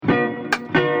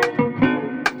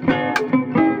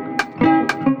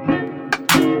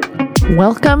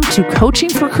Welcome to Coaching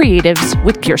for Creatives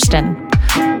with Kirsten.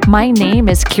 My name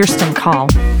is Kirsti Call.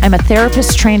 I'm a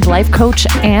therapist-trained life coach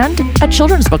and a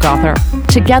children's book author.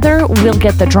 Together, we'll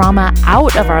get the drama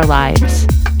out of our lives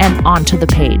and onto the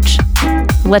page.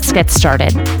 Let's get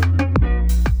started.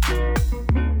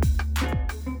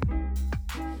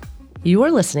 You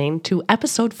are listening to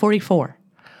episode 44,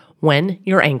 When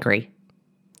You're Angry.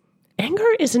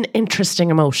 Anger is an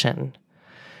interesting emotion.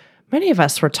 Many of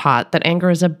us were taught that anger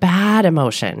is a bad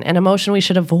emotion, an emotion we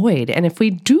should avoid, and if we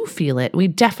do feel it, we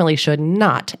definitely should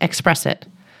not express it.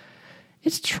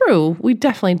 It's true, we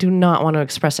definitely do not want to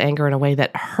express anger in a way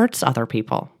that hurts other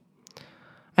people.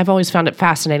 I've always found it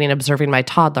fascinating observing my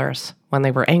toddlers when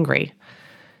they were angry.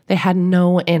 They had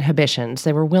no inhibitions.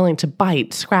 They were willing to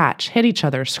bite, scratch, hit each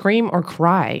other, scream, or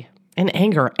cry in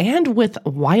anger and with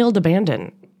wild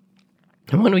abandon.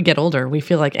 And when we get older, we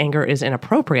feel like anger is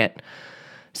inappropriate,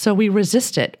 so we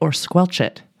resist it or squelch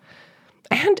it.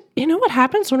 And you know what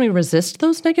happens when we resist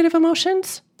those negative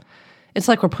emotions? It's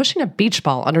like we're pushing a beach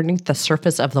ball underneath the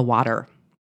surface of the water.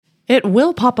 It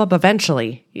will pop up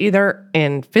eventually, either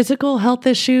in physical health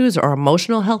issues or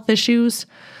emotional health issues.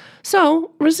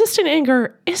 So resisting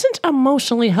anger isn't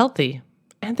emotionally healthy,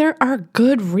 and there are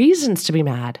good reasons to be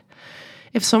mad.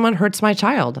 If someone hurts my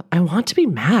child, I want to be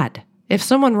mad. If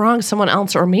someone wrongs someone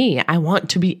else or me, I want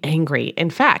to be angry. In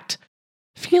fact,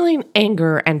 feeling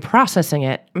anger and processing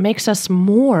it makes us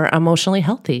more emotionally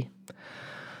healthy.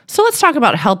 So let's talk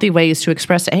about healthy ways to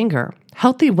express anger,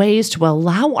 healthy ways to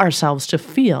allow ourselves to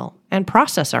feel and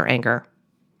process our anger.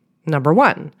 Number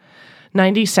 1,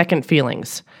 90-second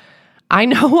feelings. I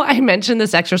know I mentioned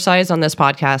this exercise on this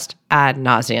podcast ad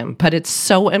nauseum, but it's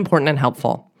so important and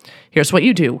helpful. Here's what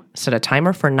you do. Set a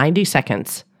timer for 90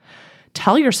 seconds.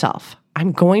 Tell yourself,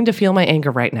 I'm going to feel my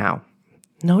anger right now.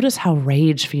 Notice how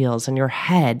rage feels in your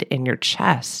head, in your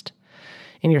chest,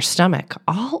 in your stomach,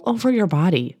 all over your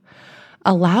body.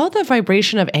 Allow the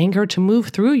vibration of anger to move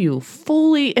through you.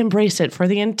 Fully embrace it for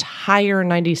the entire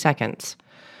 90 seconds.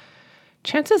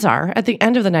 Chances are, at the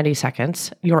end of the 90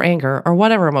 seconds, your anger, or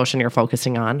whatever emotion you're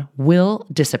focusing on, will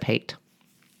dissipate.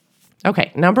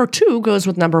 Okay, number 2 goes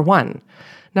with number 1.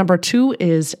 Number 2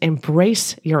 is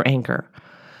embrace your anger.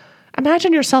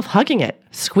 Imagine yourself hugging it,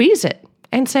 squeeze it,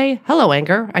 and say, hello,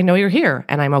 anger, I know you're here,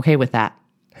 and I'm okay with that.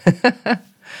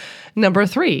 Number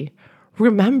 3,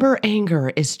 remember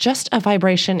anger is just a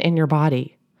vibration in your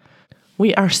body.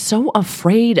 We are so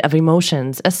afraid of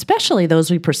emotions, especially those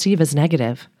we perceive as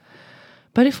negative.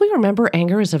 But if we remember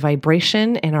anger as a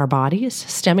vibration in our bodies,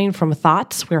 stemming from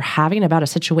thoughts we're having about a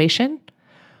situation,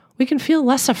 we can feel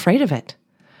less afraid of it.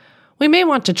 We may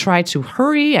want to try to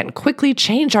hurry and quickly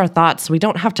change our thoughts so we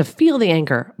don't have to feel the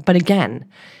anger. But again,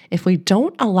 if we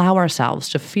don't allow ourselves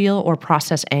to feel or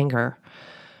process anger,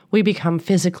 we become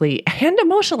physically and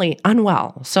emotionally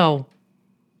unwell. So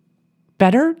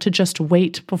better to just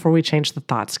wait before we change the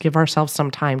thoughts. Give ourselves some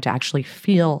time to actually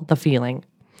feel the feeling.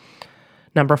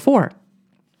 Number 4,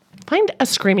 find a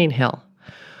screaming hill.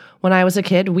 When I was a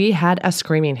kid, we had a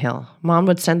screaming hill. Mom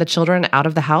would send the children out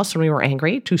of the house when we were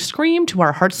angry to scream to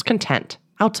our heart's content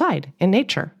outside in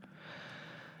nature.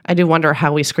 I do wonder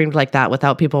how we screamed like that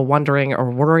without people wondering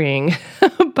or worrying,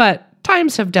 but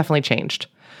times have definitely changed.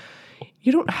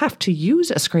 You don't have to use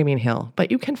a screaming hill,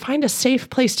 but you can find a safe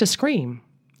place to scream.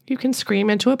 You can scream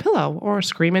into a pillow or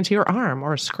scream into your arm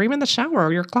or scream in the shower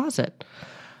or your closet.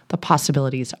 The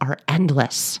possibilities are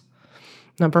endless.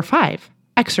 Number 5,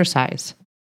 exercise.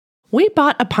 We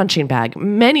bought a punching bag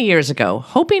many years ago,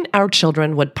 hoping our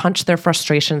children would punch their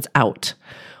frustrations out.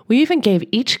 We even gave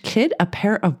each kid a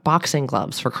pair of boxing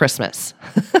gloves for Christmas.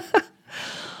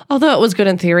 Although it was good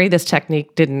in theory, this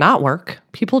technique did not work.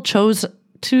 People chose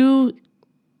to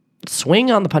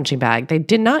swing on the punching bag. They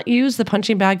did not use the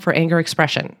punching bag for anger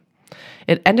expression.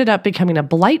 It ended up becoming a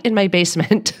blight in my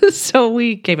basement, so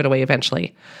we gave it away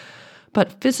eventually.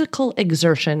 But physical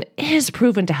exertion is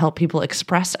proven to help people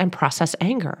express and process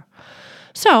anger.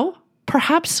 So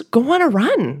perhaps go on a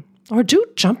run or do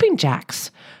jumping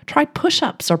jacks. Try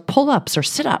push-ups or pull-ups or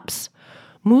sit-ups.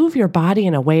 Move your body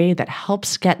in a way that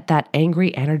helps get that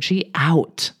angry energy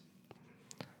out.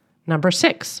 Number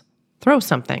 6, throw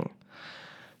something.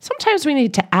 Sometimes we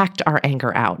need to act our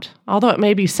anger out. Although it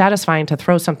may be satisfying to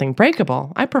throw something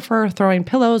breakable, I prefer throwing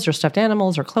pillows or stuffed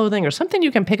animals or clothing or something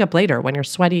you can pick up later when you're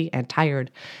sweaty and tired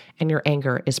and your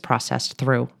anger is processed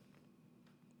through.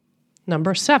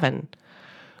 Number 7,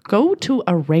 go to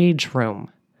a rage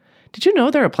room. Did you know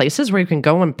there are places where you can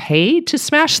go and pay to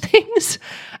smash things?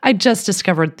 I just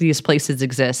discovered these places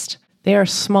exist. They are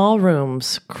small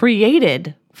rooms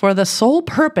created for the sole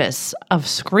purpose of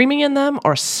screaming in them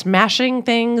or smashing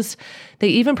things. They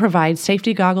even provide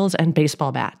safety goggles and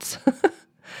baseball bats.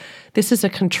 This is a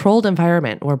controlled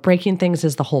environment where breaking things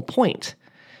is the whole point.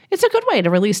 It's a good way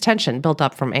to release tension built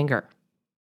up from anger.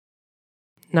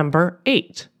 Number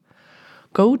 8,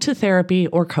 go to therapy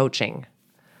or coaching.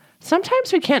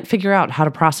 Sometimes we can't figure out how to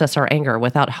process our anger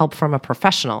without help from a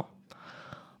professional.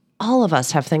 All of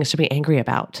us have things to be angry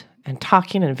about, and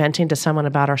talking and venting to someone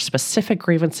about our specific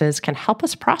grievances can help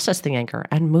us process the anger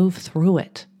and move through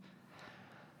it.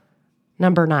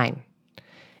 Number 9,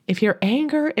 if your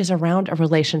anger is around a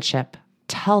relationship,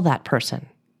 tell that person.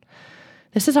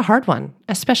 This is a hard one,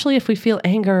 especially if we feel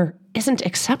anger isn't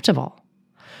acceptable.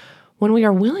 When we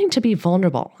are willing to be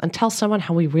vulnerable and tell someone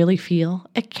how we really feel,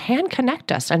 it can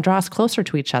connect us and draw us closer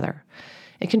to each other.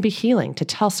 It can be healing to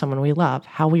tell someone we love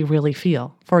how we really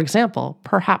feel. For example,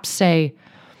 perhaps say,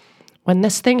 when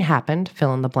this thing happened,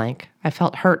 fill in the blank, I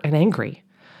felt hurt and angry.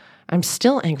 I'm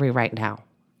still angry right now.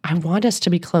 I want us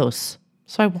to be close,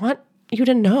 so I want you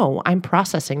to know I'm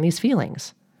processing these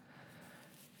feelings.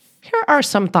 Here are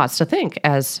some thoughts to think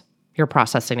as you're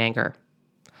processing anger.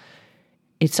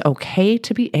 It's okay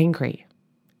to be angry.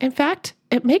 In fact,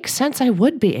 it makes sense I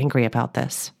would be angry about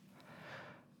this.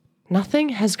 Nothing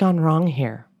has gone wrong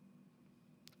here.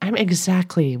 I'm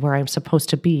exactly where I'm supposed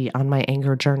to be on my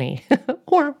anger journey,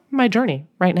 or my journey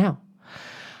right now.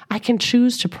 I can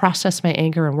choose to process my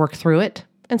anger and work through it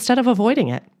instead of avoiding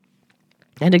it.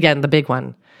 And again, the big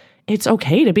one, it's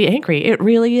okay to be angry. It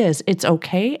really is. It's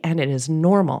okay, and it is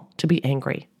normal to be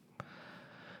angry.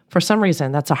 For some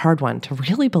reason, that's a hard one to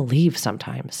really believe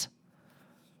sometimes.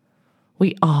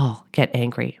 We all get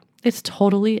angry. It's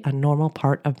totally a normal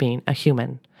part of being a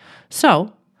human.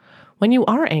 So, when you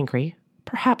are angry,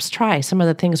 perhaps try some of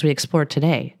the things we explored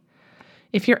today.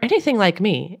 If you're anything like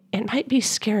me, it might be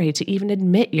scary to even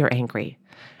admit you're angry,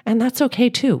 and that's okay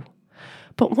too.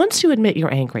 But once you admit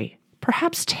you're angry,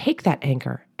 perhaps take that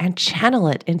anger and channel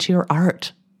it into your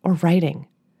art or writing.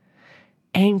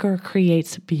 Anger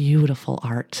creates beautiful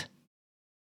art.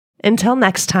 Until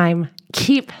next time,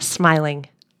 keep smiling.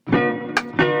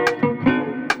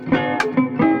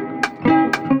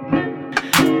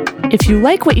 If you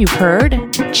like what you've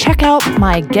heard, check out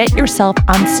my Get Yourself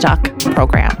Unstuck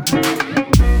program.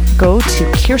 Go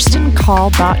to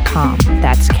KirstenCall.com.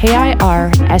 That's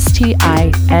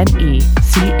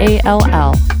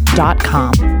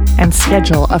KirstineCall.com and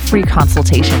schedule a free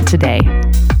consultation today.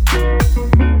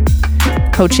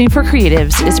 Coaching for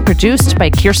Creatives is produced by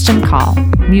Kirsti Call.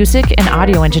 Music and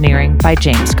audio engineering by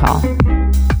James Call.